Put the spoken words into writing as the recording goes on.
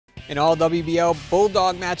An all-WBL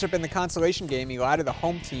Bulldog matchup in the consolation game. Elida, the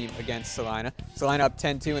home team, against Celina. Celina up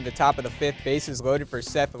 10-2 in the top of the fifth. Bases loaded for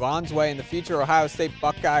Seth Lonsway, and the future Ohio State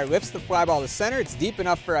Buckeye lifts the fly ball to center. It's deep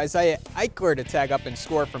enough for Isaiah Eichler to tag up and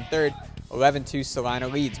score from third. 11-2 Celina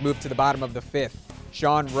leads. Move to the bottom of the fifth.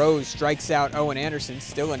 Sean Rose strikes out Owen Anderson.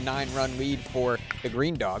 Still a 9-run lead for the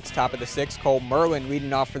Green Dogs. Top of the sixth, Cole Merlin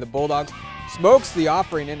leading off for the Bulldogs. Smokes the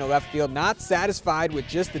offering into left field. Not satisfied with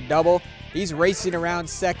just a double. He's racing around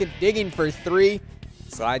second, digging for three.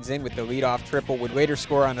 Slides in with the leadoff triple, would later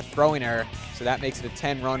score on a throwing error, so that makes it a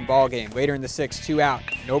 10-run ball game. Later in the sixth, 2 out,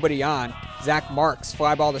 nobody on. Zach Marks,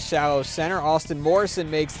 fly ball to shallow center. Austin Morrison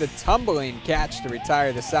makes the tumbling catch to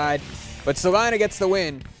retire the side, but Celina gets the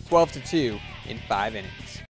win, 12-2 in 5 innings.